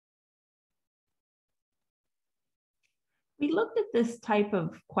We looked at this type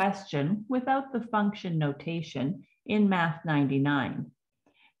of question without the function notation in Math 99.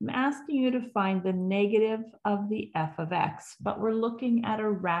 I'm asking you to find the negative of the f of x, but we're looking at a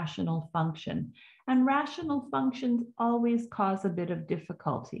rational function. And rational functions always cause a bit of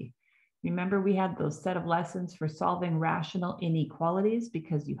difficulty. Remember, we had those set of lessons for solving rational inequalities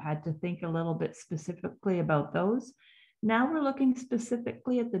because you had to think a little bit specifically about those. Now we're looking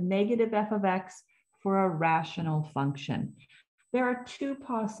specifically at the negative f of x for a rational function. There are two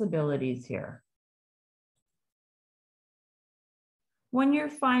possibilities here. When you're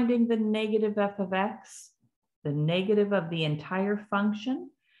finding the negative f of x, the negative of the entire function,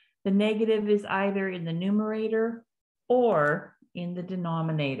 the negative is either in the numerator or in the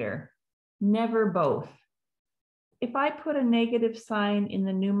denominator, never both. If I put a negative sign in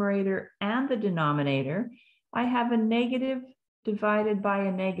the numerator and the denominator, I have a negative divided by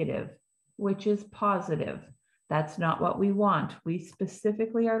a negative, which is positive. That's not what we want. We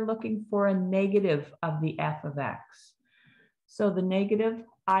specifically are looking for a negative of the f of x. So the negative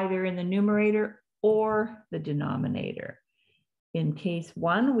either in the numerator or the denominator. In case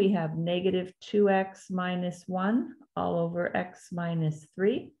 1, we have negative 2x minus 1 all over x minus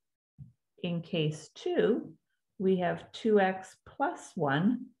 3. In case 2, we have 2x plus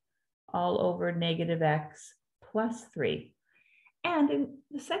 1 all over negative x plus 3. And in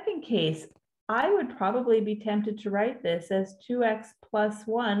the second case, I would probably be tempted to write this as 2x plus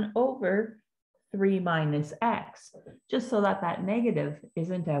 1 over 3 minus x, just so that that negative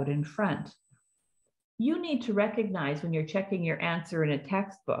isn't out in front. You need to recognize when you're checking your answer in a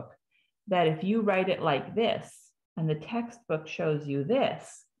textbook that if you write it like this and the textbook shows you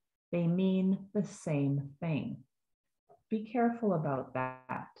this, they mean the same thing. Be careful about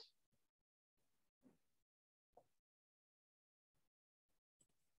that.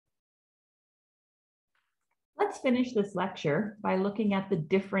 Let's finish this lecture by looking at the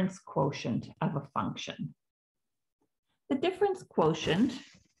difference quotient of a function. The difference quotient,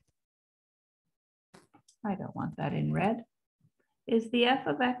 I don't want that in red, is the f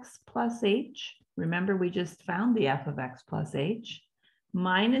of x plus h. Remember, we just found the f of x plus h,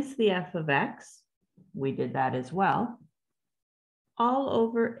 minus the f of x, we did that as well, all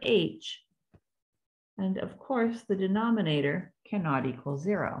over h. And of course, the denominator cannot equal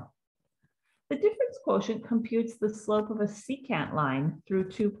 0. The difference quotient computes the slope of a secant line through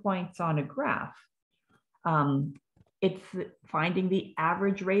 2 points on a graph. It's finding the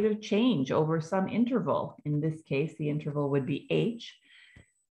average rate of change over some interval. In this case, the interval would be h.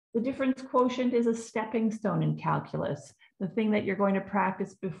 The difference quotient is a stepping stone in calculus, the thing that you're going to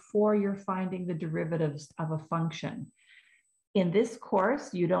practice before you're finding the derivatives of a function. In this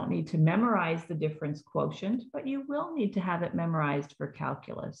course, you don't need to memorize the difference quotient, but you will need to have it memorized for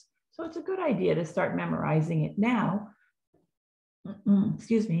calculus. So it's a good idea to start memorizing it now,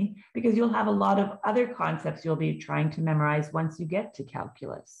 excuse me, because you'll have a lot of other concepts you'll be trying to memorize once you get to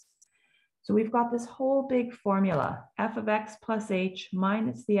calculus. So we've got this whole big formula, f of x plus h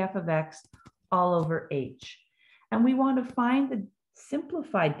minus the f of x all over h. And we want to find the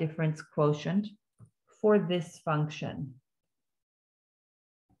simplified difference quotient for this function.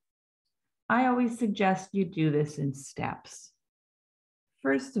 I always suggest you do this in steps.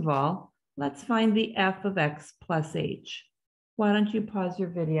 First of all, let's find the f of x plus h. Why don't you pause your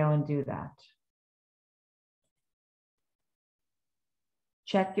video and do that?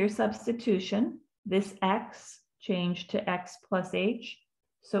 Check your substitution. This x changed to x plus h.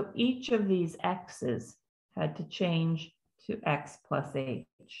 So each of these x's had to change to x plus h.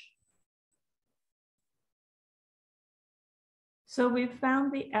 So we've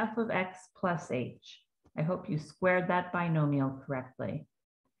found the f of x plus h. I hope you squared that binomial correctly.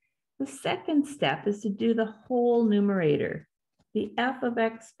 The second step is to do the whole numerator. The f of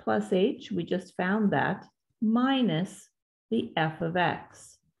x plus h, we just found that, minus the f of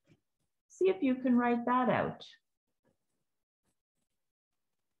x. See if you can write that out.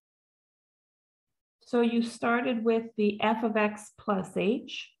 So you started with the f of x plus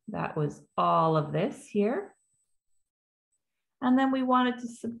h. That was all of this here. And then we wanted to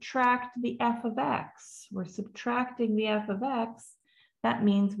subtract the f of x. We're subtracting the f of x. That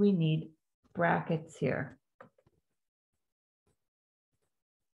means we need brackets here.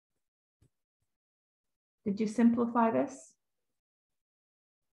 Did you simplify this?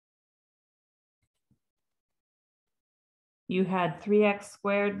 You had 3x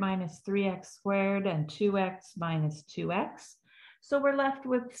squared minus 3x squared and 2x minus 2x. So we're left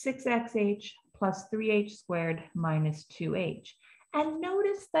with 6xh plus 3h squared minus 2h. And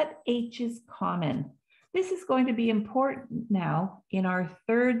notice that h is common. This is going to be important now in our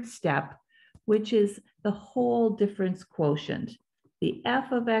third step, which is the whole difference quotient. The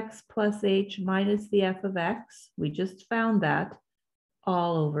f of x plus h minus the f of x, we just found that,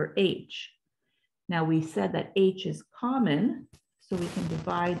 all over h. Now we said that h is common, so we can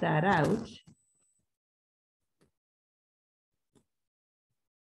divide that out.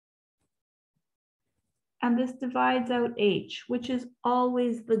 And this divides out h, which is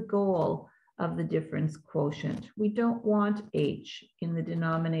always the goal of the difference quotient. We don't want h in the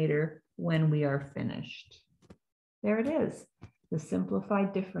denominator when we are finished. There it is, the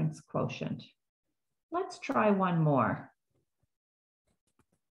simplified difference quotient. Let's try one more.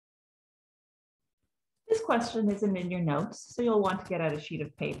 This question isn't in your notes, so you'll want to get out a sheet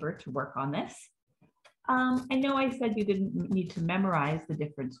of paper to work on this. I know I said you didn't need to memorize the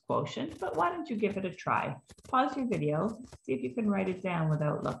difference quotient, but why don't you give it a try? Pause your video, see if you can write it down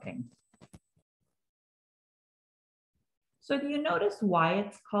without looking. So do you notice why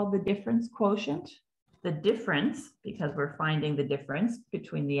it's called the difference quotient? The difference, because we're finding the difference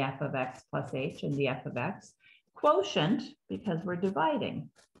between the f of x plus h and the f of x. Quotient, because we're dividing.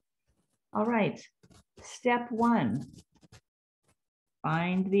 All right, step one,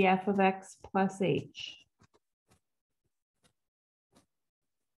 find the f of x plus h.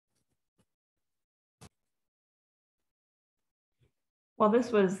 Well,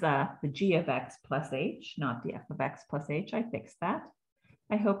 this was the g of x plus h, not the f of x plus h. I fixed that.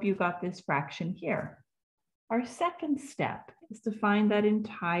 I hope you got this fraction here. Our second step is to find that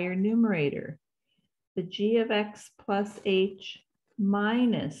entire numerator, the g of x plus h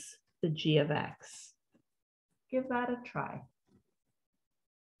minus the g of x. Give that a try.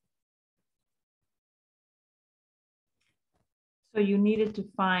 So you needed to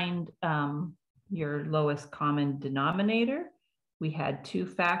find your lowest common denominator. We had two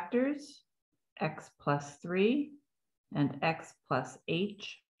factors, x plus 3 and x plus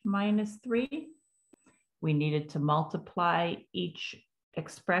h minus 3. We needed to multiply each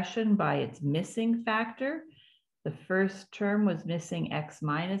expression by its missing factor. The first term was missing x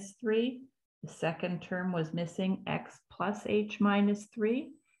minus 3. The second term was missing x plus h minus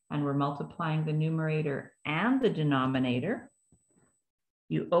 3. And we're multiplying the numerator and the denominator.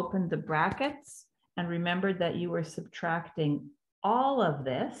 You opened the brackets and remembered that you were subtracting all of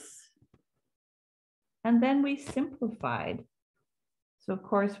this. And then we simplified. So of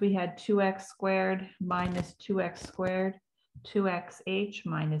course we had 2x squared minus 2x squared, 2xh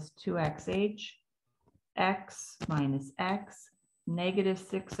minus 2xh, x minus x, negative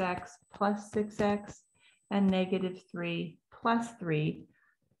 6x plus 6x, and negative 3 plus 3,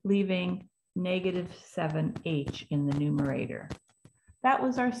 leaving negative 7h in the numerator. That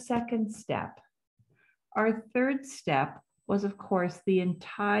was our second step. Our third step was, of course, the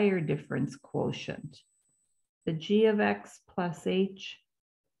entire difference quotient. The g of x plus h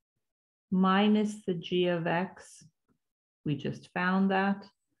minus the g of x, we just found that,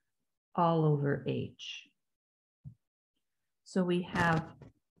 all over h. So we have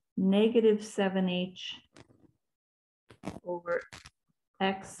negative 7h over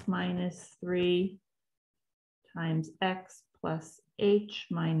x minus 3 times x plus h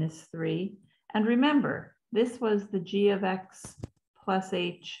minus 3. And remember, this was the g of x plus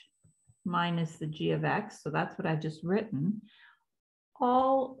h minus the g of x. So that's what I've just written,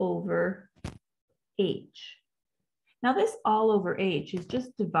 all over h. Now this all over h is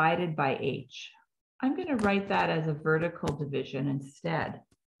just divided by h. I'm going to write that as a vertical division instead.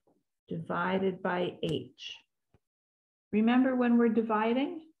 Divided by h. Remember when we're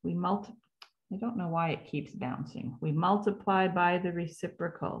dividing, we multiply. I don't know why it keeps bouncing. We multiply by the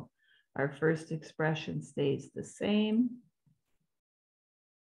reciprocal. Our first expression stays the same.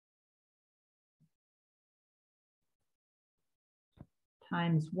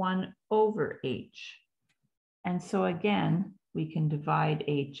 Times 1 over h. And so again, we can divide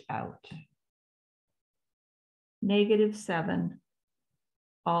h out. Negative 7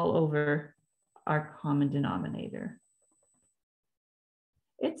 all over our common denominator.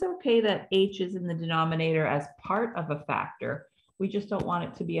 It's okay that h is in the denominator as part of a factor. We just don't want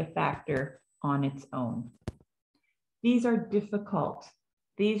it to be a factor on its own. These are difficult.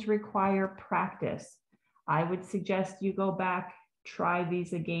 These require practice. I would suggest you go back, try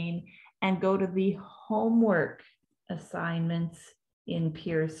these again, and go to the homework assignments in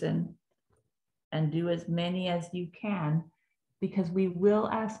Pearson and do as many as you can, because we will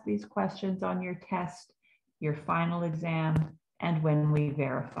ask these questions on your test, your final exam, and when we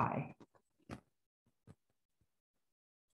verify.